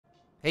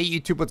Hey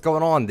YouTube, what's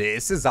going on?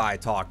 This is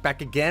iTalk,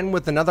 back again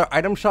with another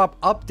item shop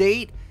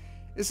update.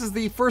 This is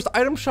the first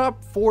item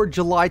shop for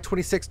July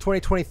 26,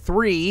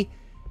 2023.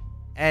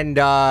 And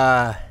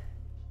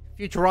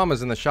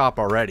Futurama's in the shop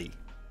already.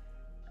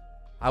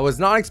 I was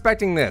not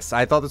expecting this.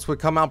 I thought this would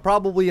come out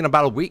probably in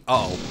about a week.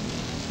 Uh-oh.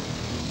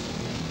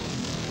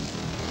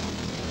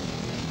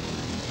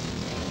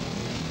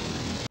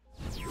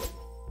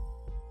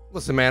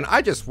 Listen, man,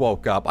 I just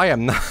woke up. I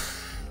am not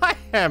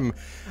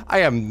I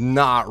am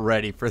not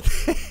ready for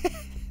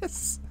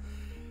this.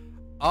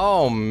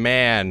 Oh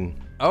man.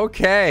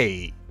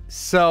 Okay.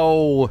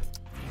 So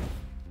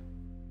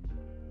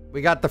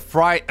we got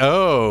the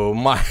oh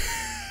my.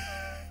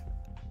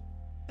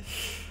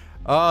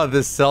 Oh,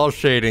 this cell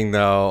shading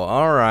though.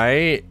 All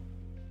right.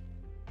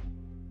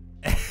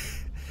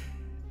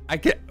 I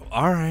get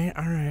all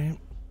right.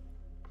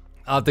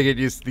 I'll have to get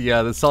used to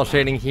the cell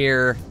shading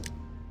here.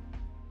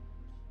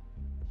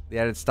 The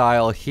edit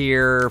style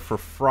here for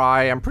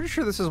Fry. I'm pretty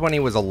sure this is when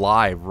he was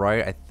alive,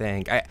 right? I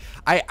think.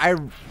 I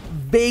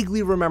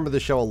vaguely remember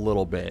the show a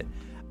little bit.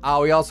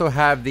 We also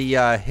have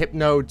the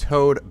Hypno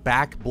Toad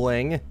back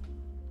bling.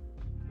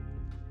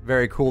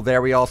 Very cool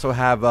there. We also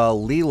have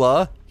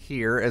Leela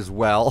here as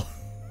well.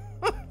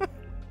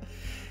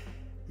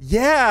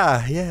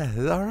 Yeah.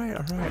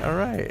 All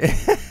right.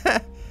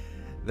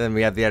 Then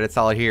we have the edit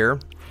style here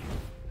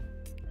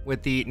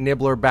with the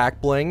Nibbler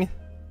back bling.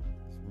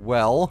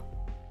 Well.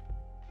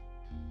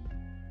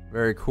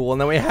 Very cool. And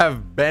then we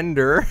have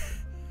Bender.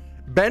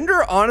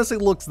 Bender honestly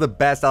looks the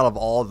best out of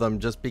all of them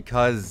just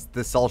because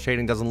the cell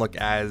shading doesn't look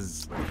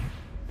as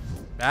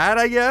bad,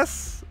 I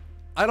guess.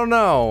 I don't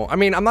know. I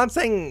mean, I'm not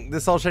saying the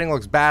cell shading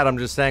looks bad. I'm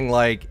just saying,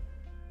 like,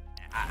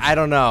 I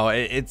don't know.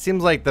 It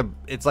seems like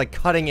it's like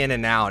cutting in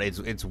and out.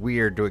 It's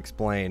weird to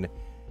explain.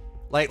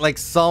 Like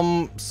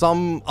some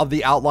of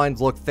the outlines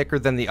look thicker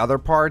than the other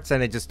parts,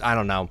 and it just, I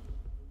don't know.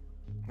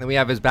 Then we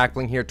have his back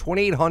bling here,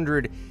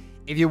 2800.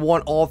 If you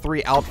want all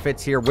three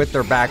outfits here with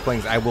their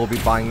backblings, I will be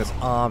buying this,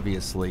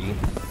 obviously.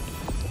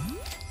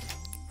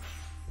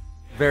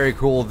 Very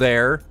cool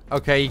there.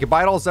 Okay, you can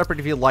buy it all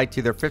separate if you'd like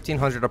to. They're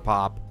 1500 a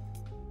pop.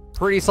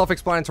 Pretty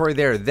self-explanatory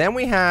there. Then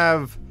we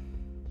have...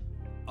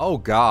 Oh,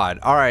 God.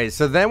 All right,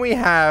 so then we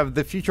have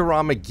the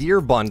Futurama gear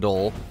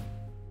bundle.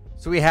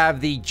 So we have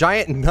the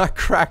giant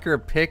nutcracker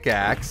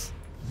pickaxe.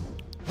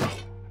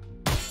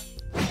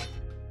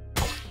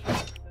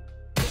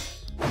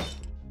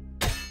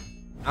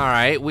 All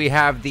right, we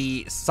have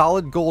the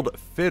solid gold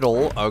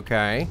fiddle.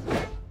 Okay.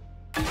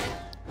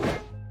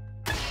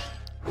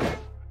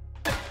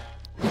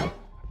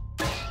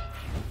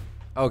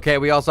 Okay,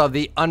 we also have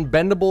the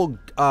unbendable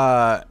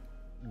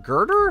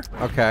girder.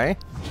 Okay.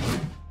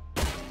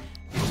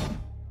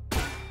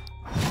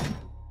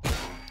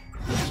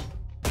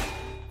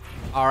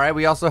 All right,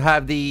 we also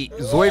have the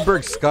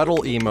Zoidberg scuttle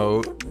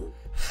emote.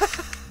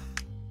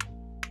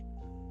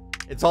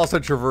 It's also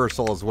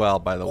traversal as well,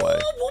 by the way.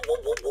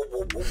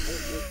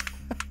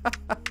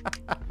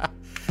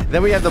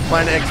 Then we have the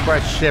Planet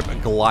Express ship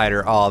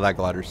glider. Oh, that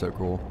glider's so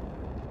cool.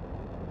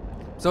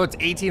 So it's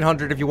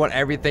 1800 if you want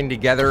everything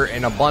together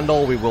in a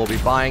bundle. We will be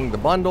buying the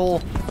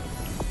bundle.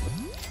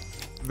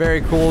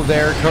 Very cool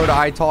there. Code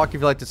iTalk if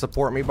you'd like to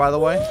support me, by the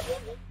way.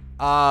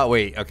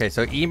 Wait, okay,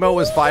 so emo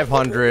was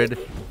 500,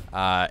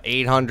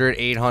 800,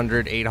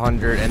 800,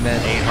 800, and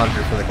then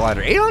 800 for the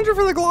glider. 800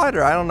 for the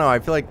glider. I don't know. I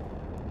feel like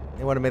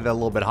they would have made that a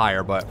little bit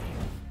higher, but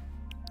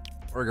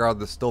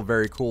regardless, still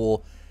very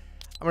cool.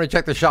 I'm gonna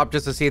check the shop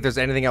just to see if there's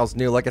anything else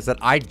new. Like I said,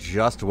 I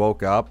just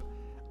woke up.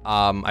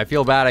 I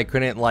feel bad I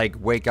couldn't like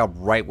wake up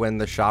right when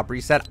the shop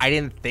reset. I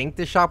didn't think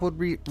the shop would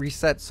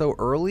reset so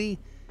early,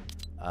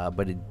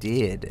 but it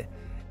did.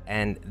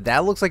 And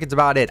that looks like it's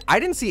about it.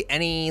 I didn't see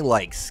any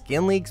like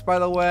skin leaks, by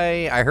the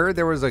way. I heard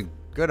there was a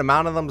good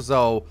amount of them,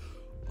 so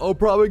I'll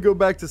probably go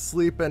back to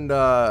sleep and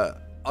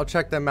I'll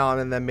check them out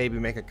and then maybe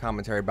make a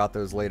commentary about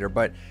those later.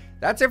 But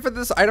that's it for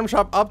this item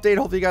shop update.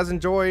 Hope you guys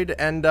enjoyed.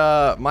 And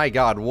my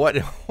God,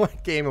 what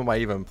game am I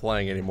even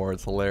playing anymore?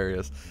 It's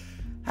hilarious.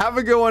 Have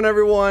a good one,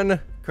 everyone.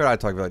 Could I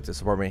talk if you'd like to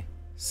support me?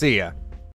 See ya.